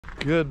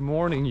Good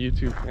morning,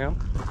 YouTube fam.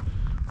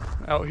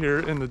 Out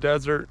here in the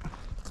desert.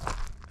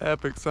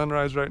 Epic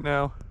sunrise right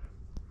now.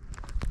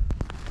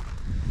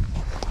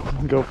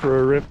 Go for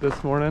a rip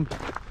this morning.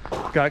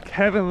 Got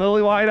Kevin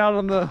Lillywhite out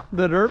on the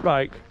dirt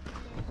bike.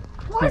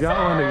 He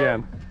got one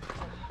again.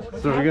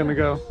 So we're gonna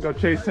go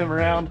chase him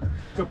around.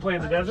 Go play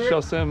in the desert?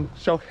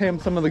 Show him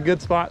some of the good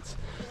spots.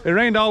 It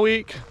rained all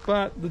week,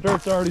 but the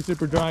dirt's already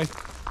super dry.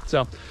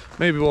 So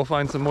maybe we'll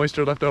find some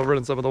moisture left over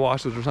in some of the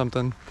washes or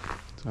something.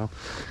 So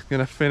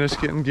gonna finish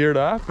getting geared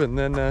up and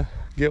then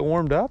get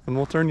warmed up, and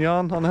we'll turn you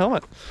on the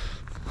helmet,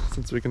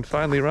 since we can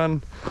finally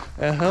run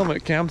a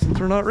helmet cam since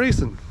we're not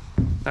racing.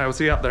 All right, we'll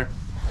see you out there.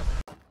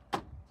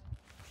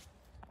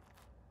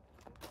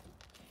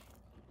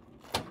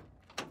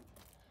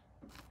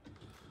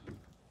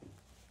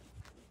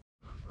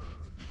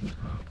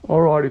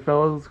 Alrighty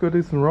fellas, let's go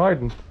do some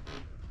riding.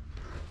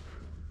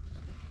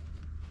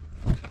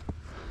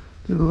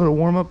 Do a little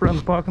warm up around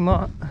the parking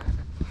lot.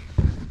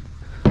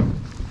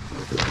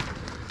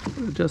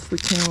 Adjust the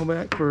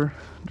camelback for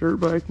dirt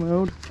bike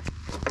mode.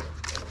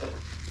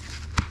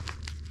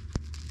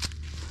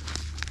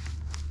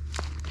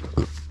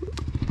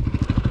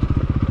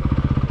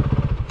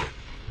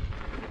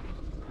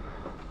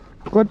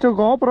 Good to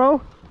go,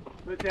 bro?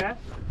 What's that?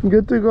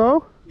 Good to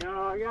go?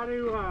 No, I got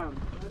to, I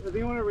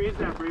think when it reads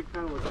that brake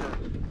pedal was set.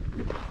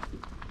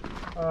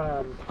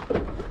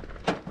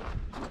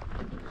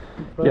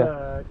 But,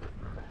 yeah.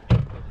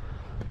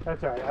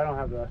 That's alright, I don't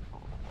have the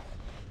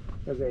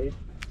 8.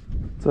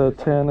 It's a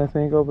 10, I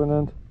think, open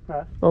end.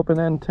 Huh? Open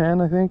end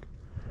 10, I think.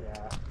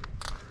 Yeah.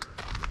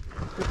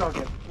 It's all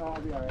good. No,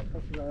 I'll be alright.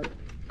 That's about it.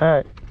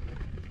 Alright.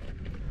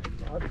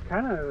 I was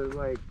kind of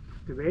like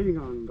debating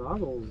on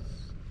goggles.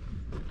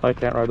 I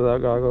can't ride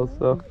without goggles,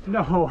 so.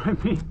 No, I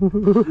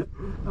mean,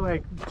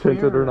 like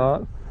tinted or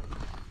not.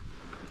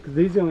 Because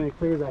these are the only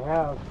clears I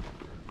have.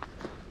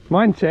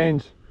 Mine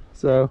change,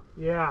 so.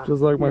 Yeah.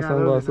 Just like my yeah,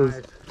 sunglasses.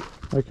 nice.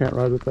 I can't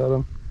ride without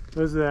them.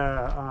 Those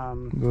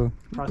are the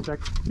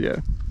Prospect? Yeah.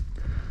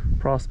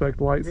 Prospect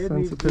light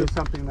sensitive. Do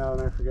something though,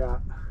 and I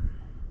forgot.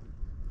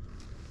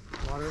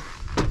 Water.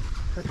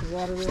 Touch the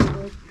water real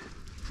quick.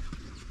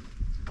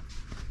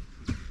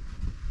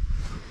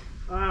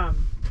 I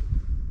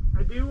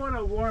do want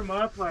to warm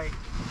up like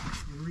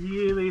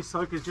really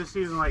slow, because just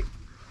using like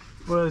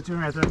what I was doing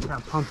right there, kind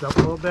of pumped up a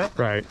little bit.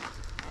 Right.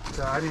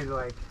 So I need to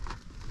like.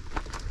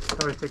 It's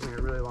always taking me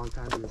a really long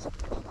time to do this.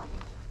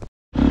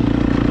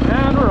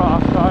 And we're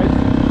off, guys.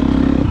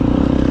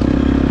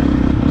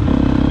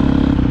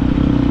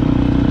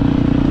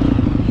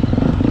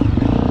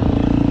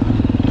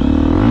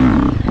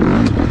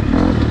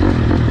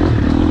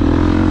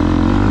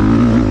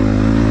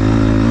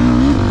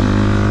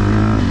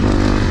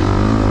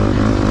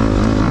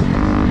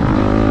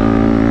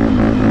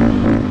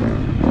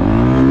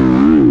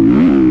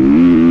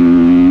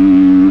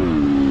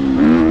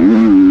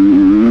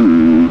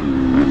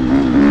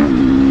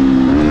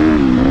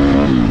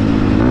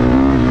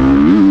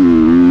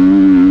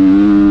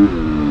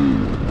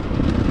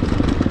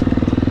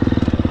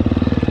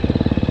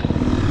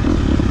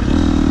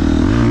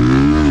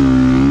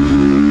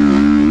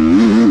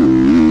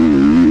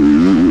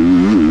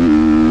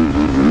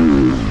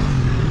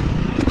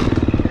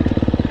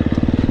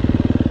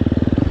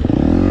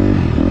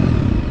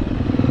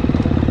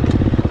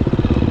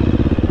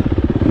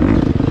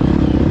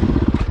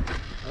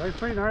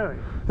 Pretty gnarly.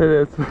 It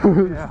is.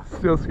 Yeah.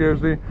 Still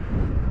scares me.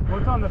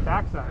 What's on the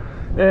backside?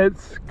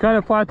 It's kind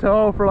of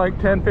plateau for like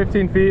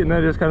 10-15 feet, and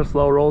then it just kind of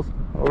slow rolls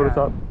over the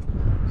top.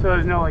 So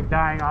there's no like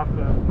dying off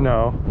the...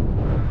 No.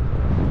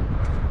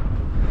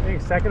 I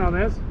think second on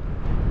this?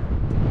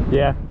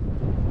 Yeah.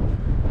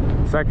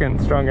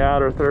 Second strung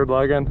out or third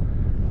lugging.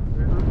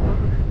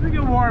 We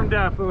get warmed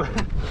up.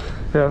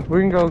 Yeah,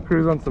 we can go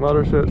cruise on some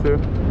other shit too.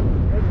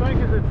 It's funny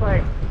because it's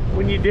like,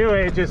 when you do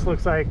it, it just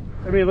looks like,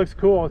 I mean, it looks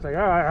cool. It's like,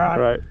 all right.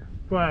 Right.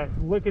 But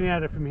looking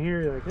at it from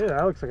here, you're like, yeah,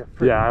 that looks like a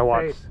freaking Yeah, I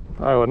watched. face.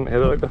 I wouldn't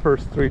hit it like the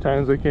first 3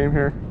 times we came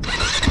here.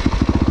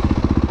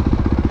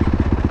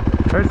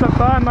 There's some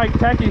fun, like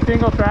techie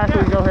single track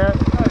we can go hit.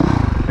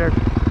 Sure.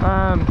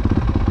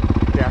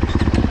 Yeah.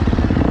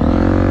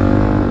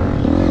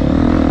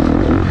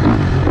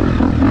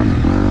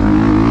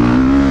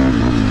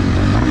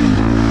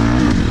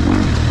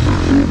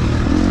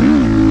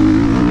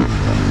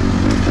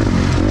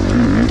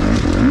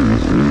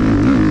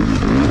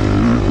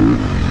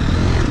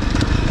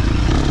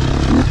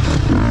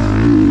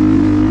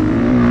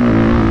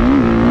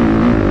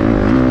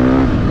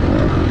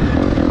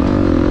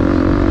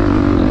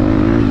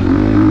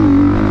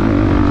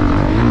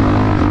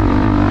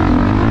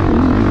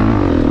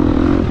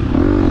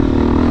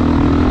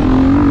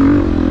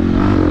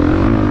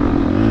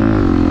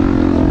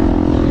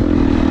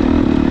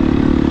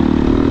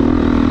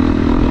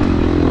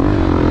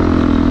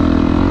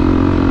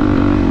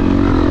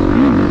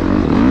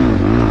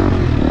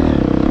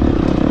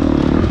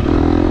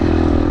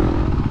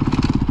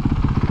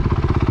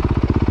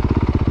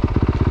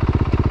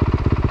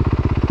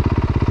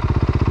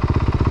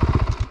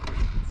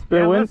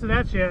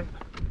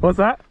 What's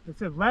that? I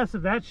said less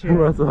of that shit.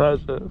 Less of that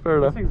shit. Fair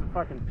enough. This thing's a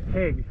fucking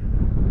pig.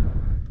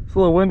 It's a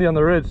little windy on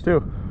the ridge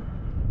too.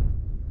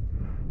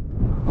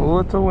 A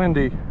little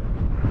windy.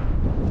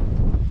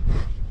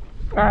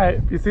 Alright,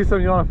 if you see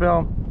something you want to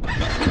film,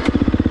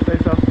 say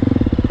so.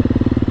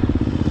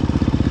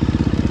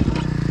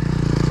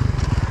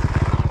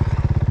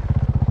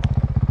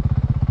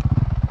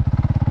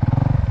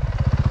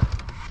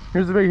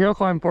 Here's a big hill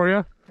climb for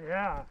you.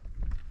 Yeah.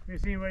 You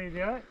seen anybody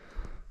do it?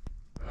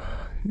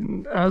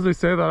 As we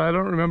say that, I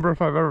don't remember if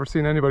I've ever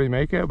seen anybody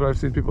make it, but I've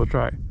seen people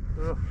try.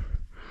 Ugh.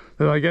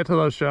 They like get to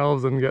those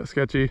shelves and get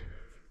sketchy.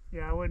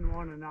 Yeah, I wouldn't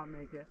want to not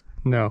make it.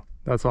 No,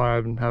 that's why I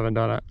haven't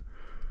done it.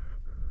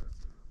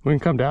 We can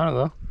come down it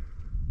though.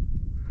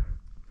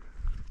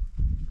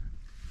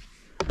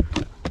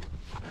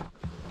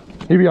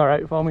 You'll be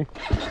alright, follow me.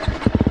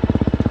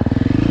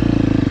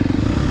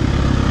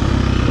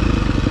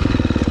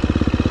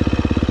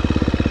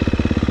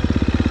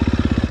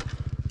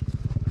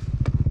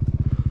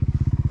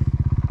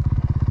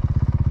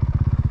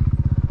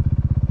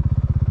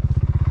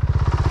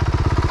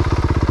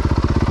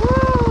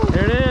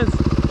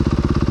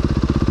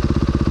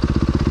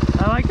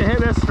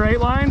 Straight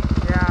line.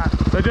 Yeah.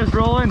 So just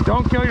roll in,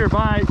 don't kill your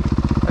bike.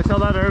 I tell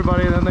that to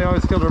everybody, and then they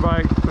always kill their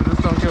bike. So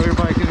just don't kill your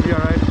bike, it'll be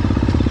alright.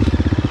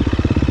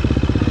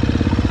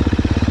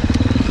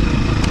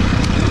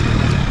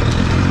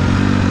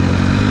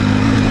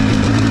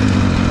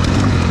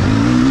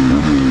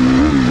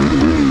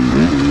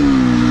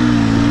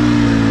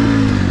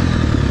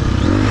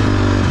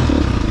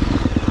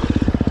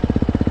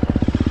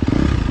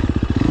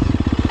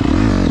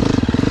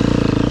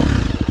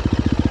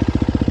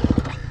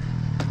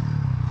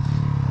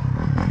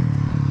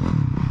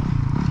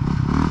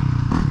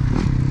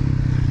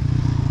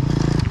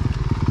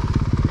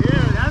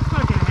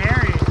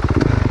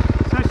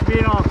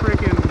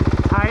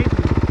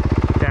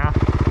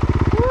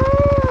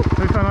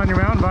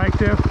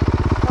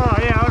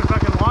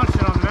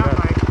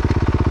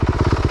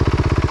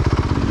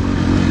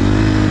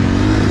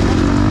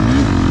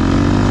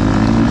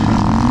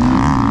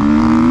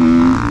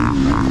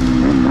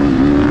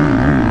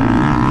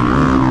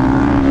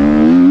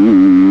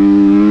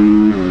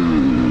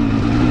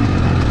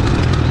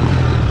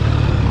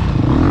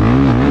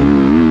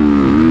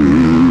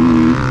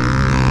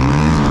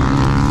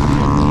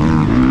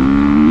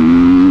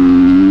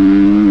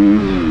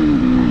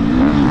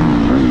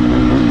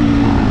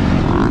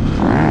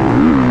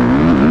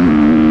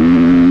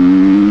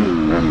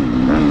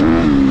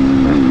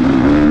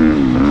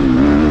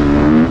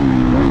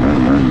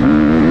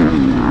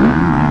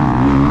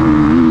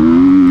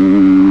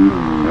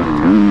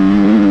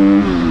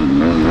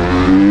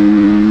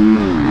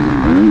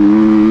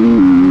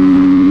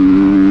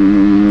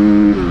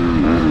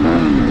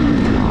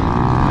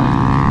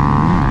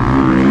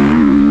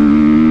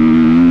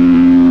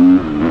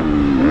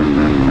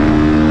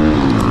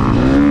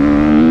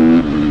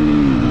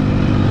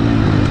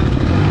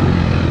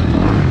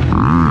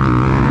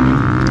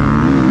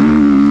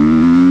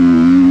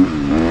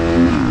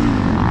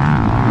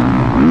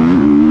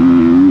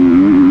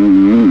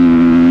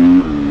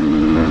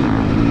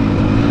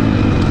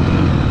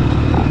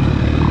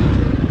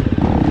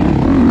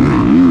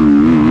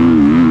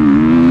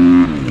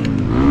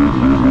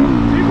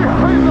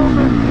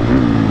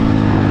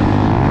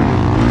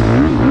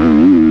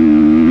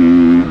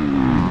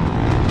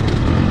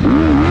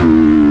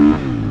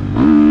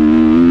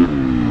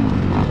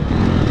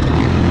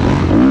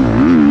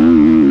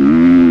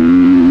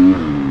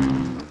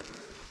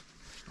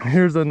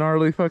 Here's a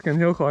gnarly fucking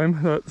hill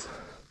climb that's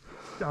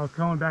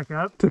going back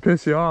up to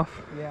piss you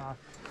off. Yeah,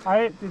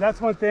 dude,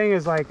 that's one thing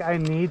is like I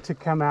need to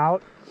come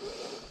out,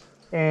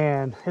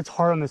 and it's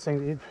hard on this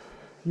thing.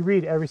 You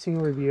read every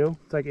single review,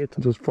 it's like it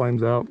just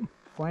flames out.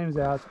 Flames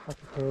out, it's a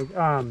fucking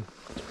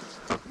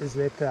pig. Is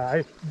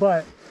that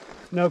but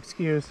no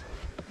excuse.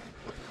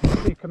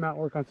 You come out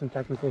and work on some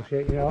technical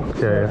shit, you know.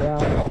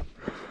 Yeah.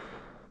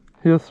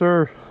 Yes,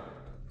 sir.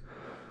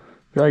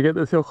 Gotta get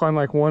this hill climb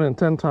like 1 in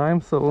 10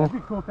 times. So that'd be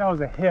cool if that was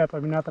a hip. I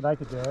mean, not that I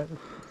could do it.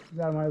 It's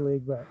out of my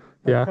league, but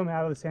yeah. Come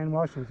out of the sand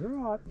wash and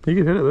you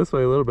can hit it this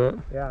way a little bit.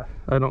 Yeah.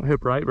 I don't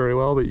hip right very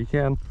well, but you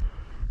can.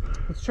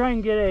 Let's try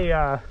and get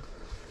a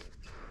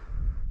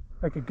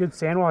like a good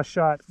sand wash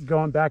shot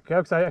going back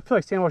up, because I feel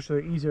like sand washes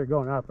are easier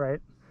going up, right?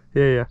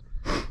 Yeah.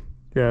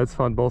 Yeah, it's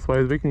fun both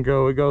ways. We can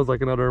go, it goes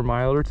like another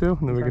mile or two,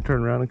 and then we can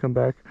turn around and come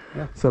back.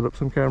 Yeah. Set up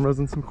some cameras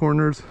in some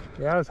corners.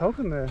 Yeah, I was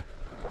hoping to.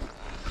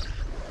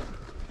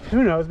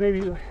 Who knows, maybe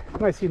you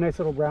might see a nice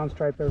little brown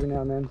stripe every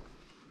now and then.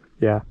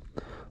 Yeah.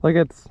 Like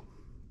it's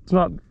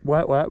not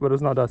wet, but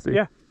it's not dusty.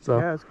 Yeah. So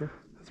yeah, that's good.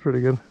 It's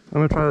pretty good. I'm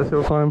gonna try this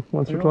hill climb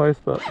once or twice,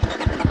 but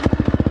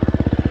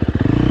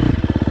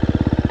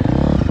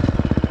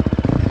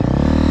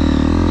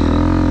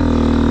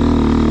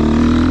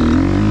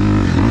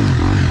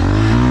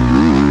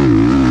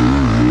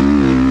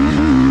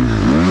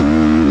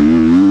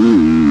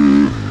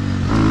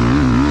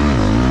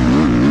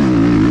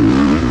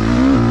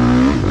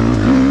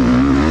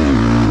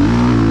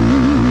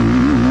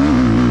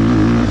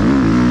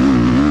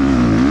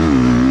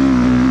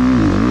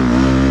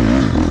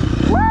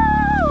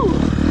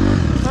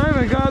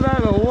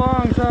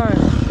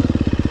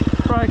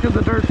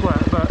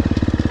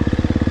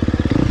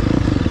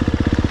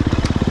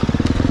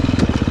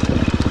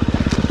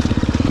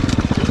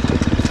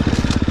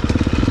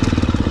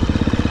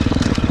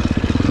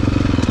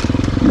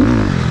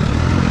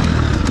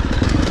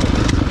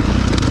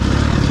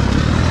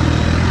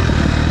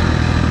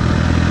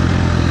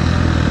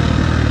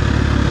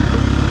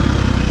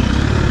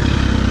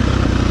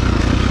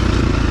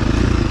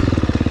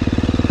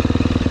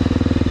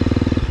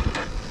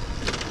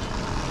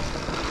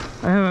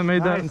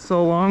haven't made that in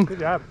so long. Good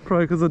job.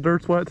 Probably because the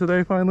dirt's wet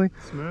today finally.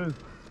 Smooth.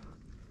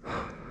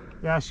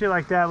 Yeah, shit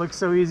like that looks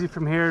so easy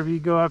from here. If you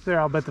go up there,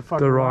 I'll bet the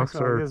fucking rocks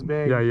are this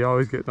big. Yeah, you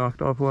always get knocked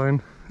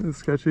offline. It's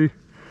sketchy.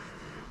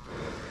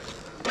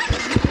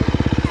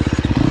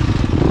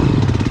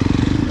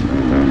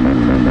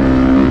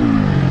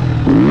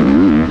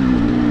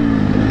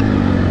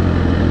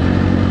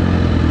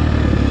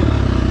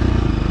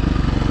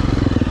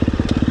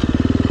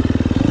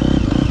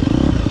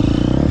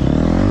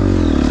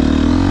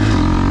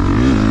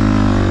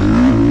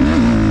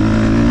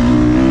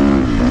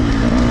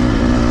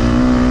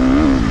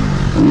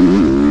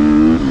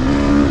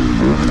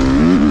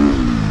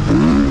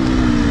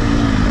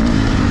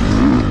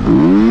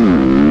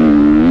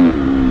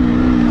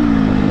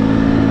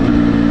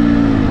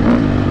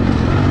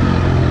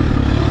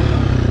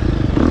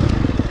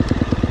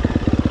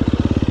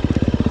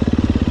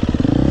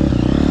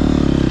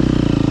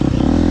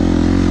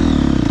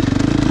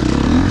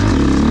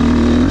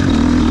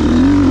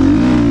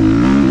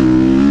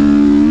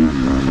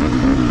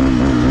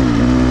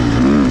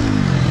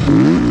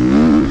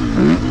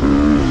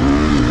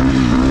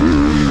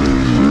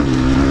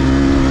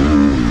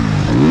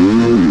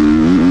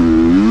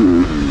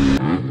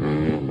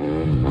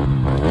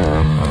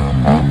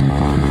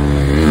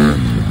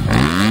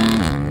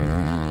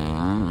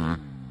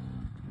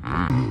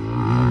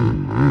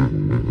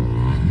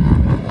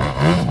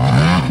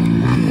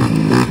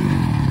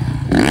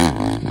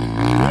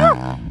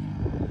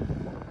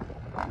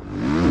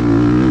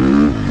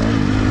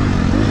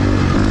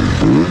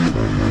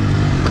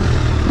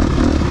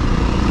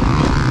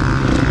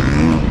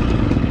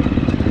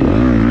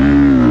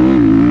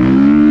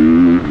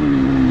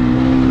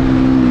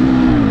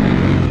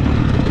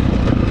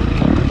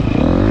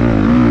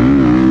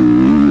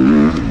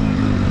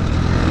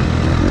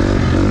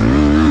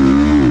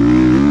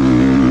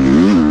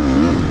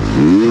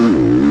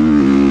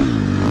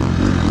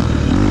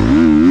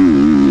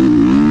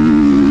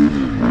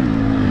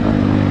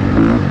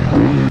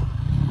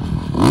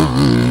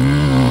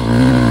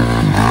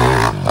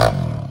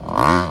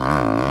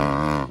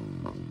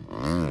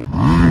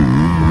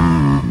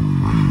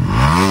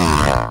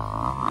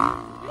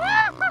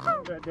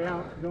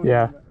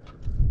 Yeah.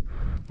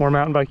 More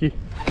mountain bikey.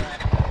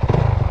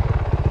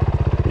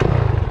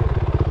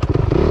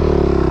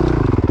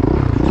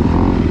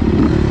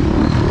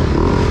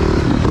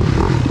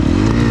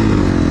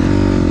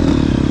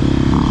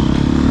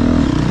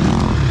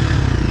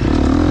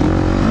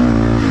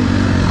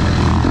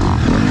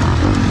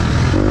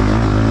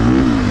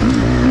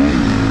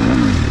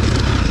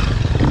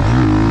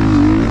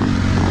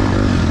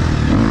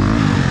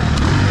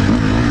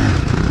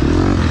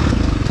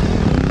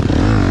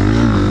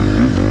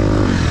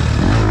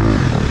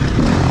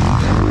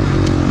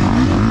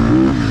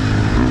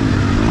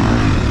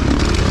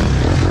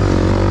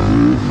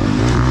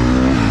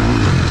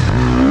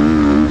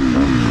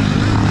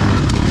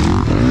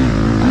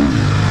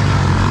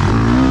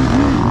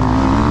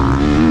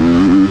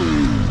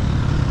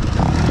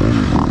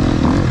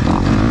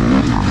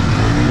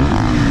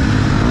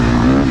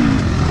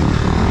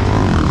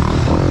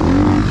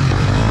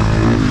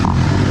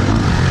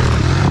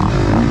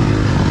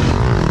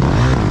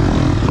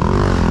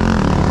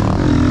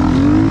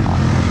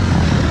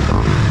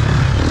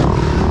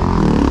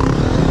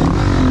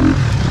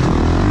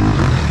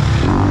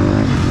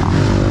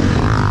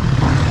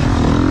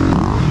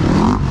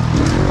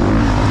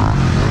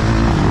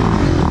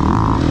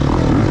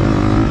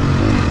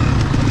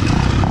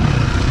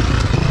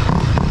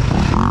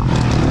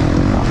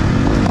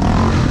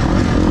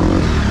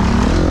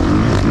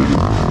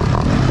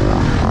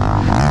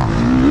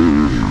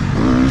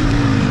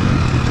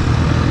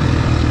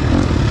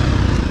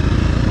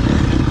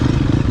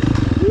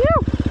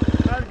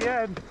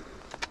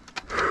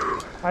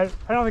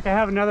 I don't think I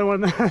have another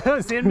one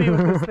that's in me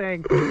with this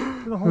thing.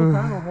 The whole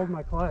time I'm holding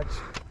my clutch.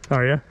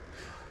 Are you?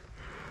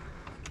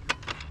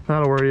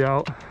 That'll wear you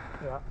out.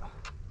 Yeah.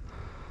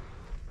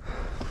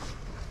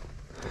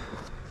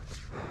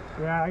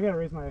 Yeah, I gotta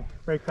raise my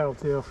brake pedal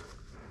too.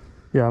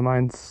 Yeah,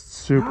 mine's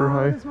super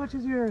high. Not as much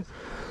as yours.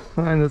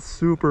 Mine is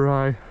super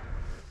high.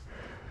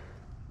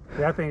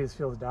 That thing just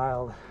feels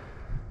dialed.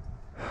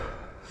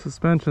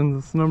 Suspension,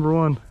 that's number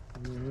one.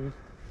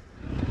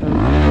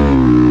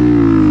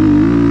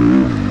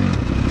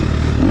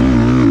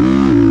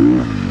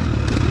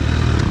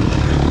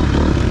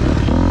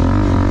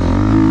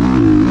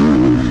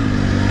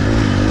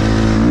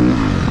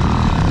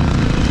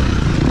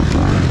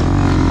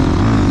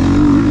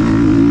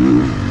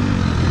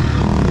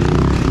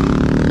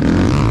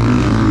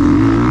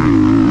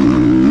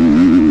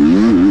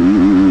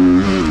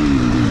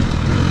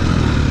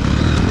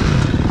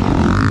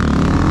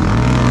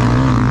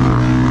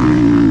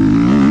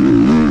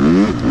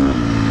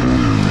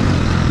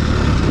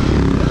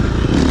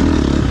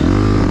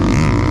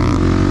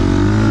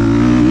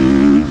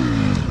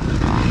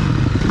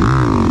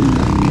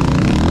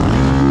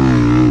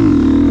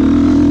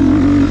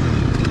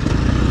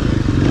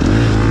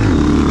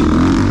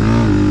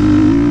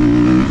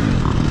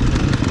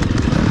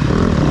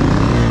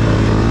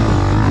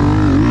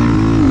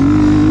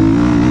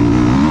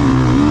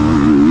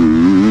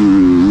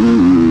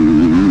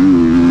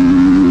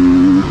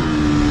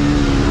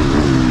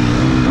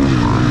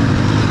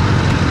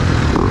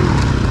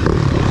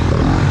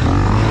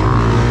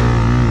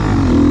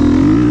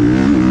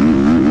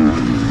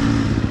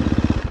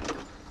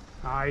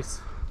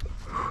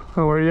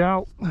 Oh, are you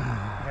out?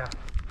 Yeah.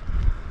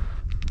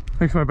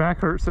 Makes my back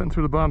hurt sitting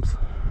through the bumps.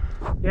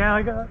 Yeah,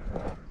 like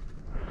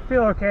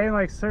feel okay in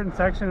like certain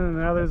sections, and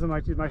then others I'm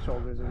like, dude, my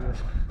shoulders are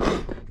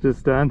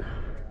Just done.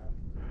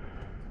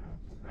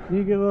 Can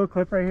you get a little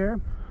clip right here?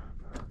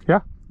 Yeah.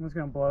 I'm just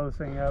gonna blow this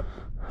thing up.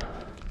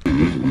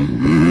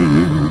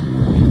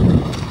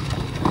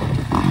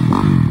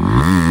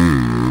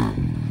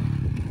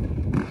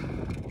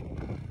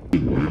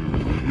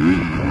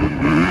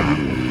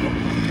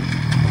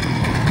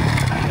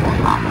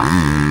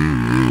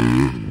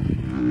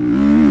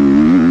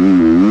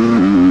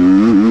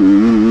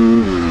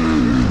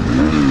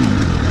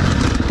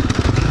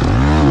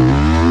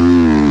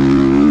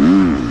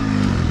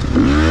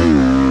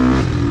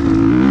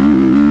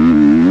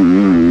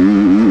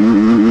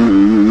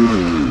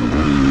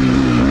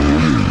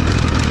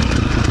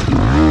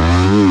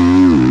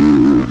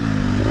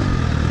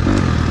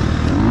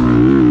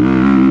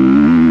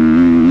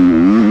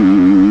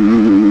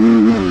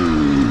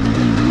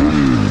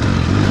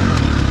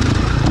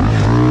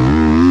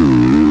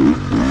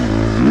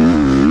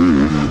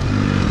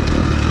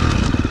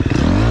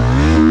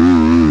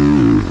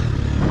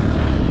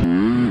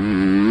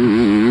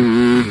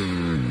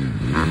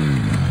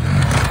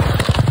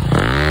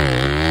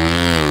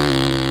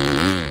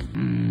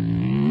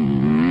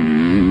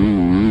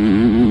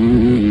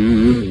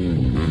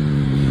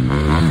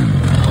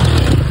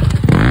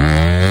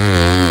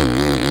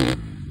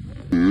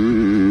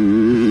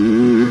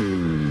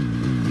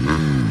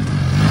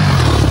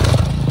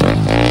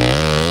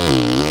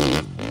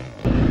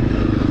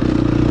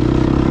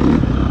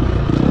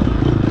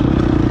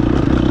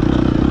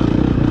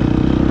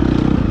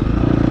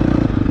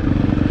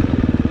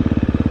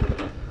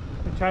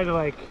 Try to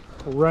like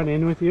run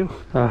in with you.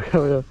 Oh,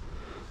 yeah.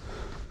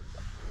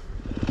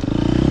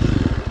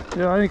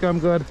 Yeah, I think I'm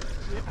good.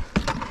 Yeah.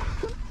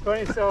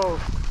 Funny, so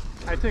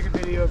I took a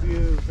video of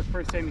you the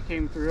first time you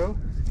came through.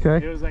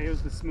 Okay. It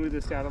was the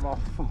smoothest out of all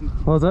of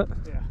them. Was it?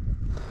 Yeah.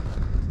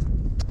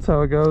 That's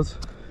how it goes.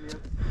 Yep.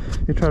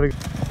 You try to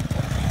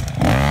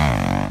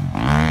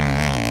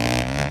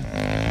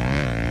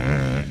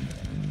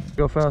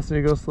go fast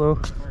and you go slow.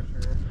 For sure.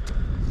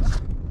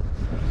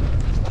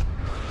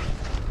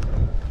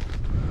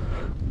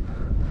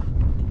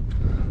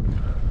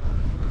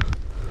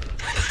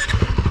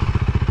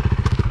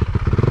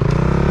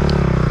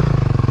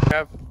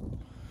 Kev.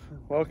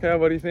 Well, Kev,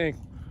 what do you think?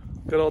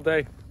 Good old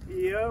day.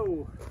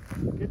 Yo,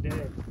 good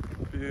day.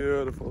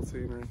 Beautiful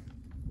scenery.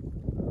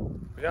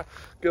 Yeah,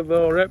 good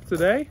little rip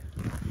today.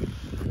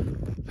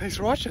 Thanks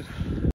for watching.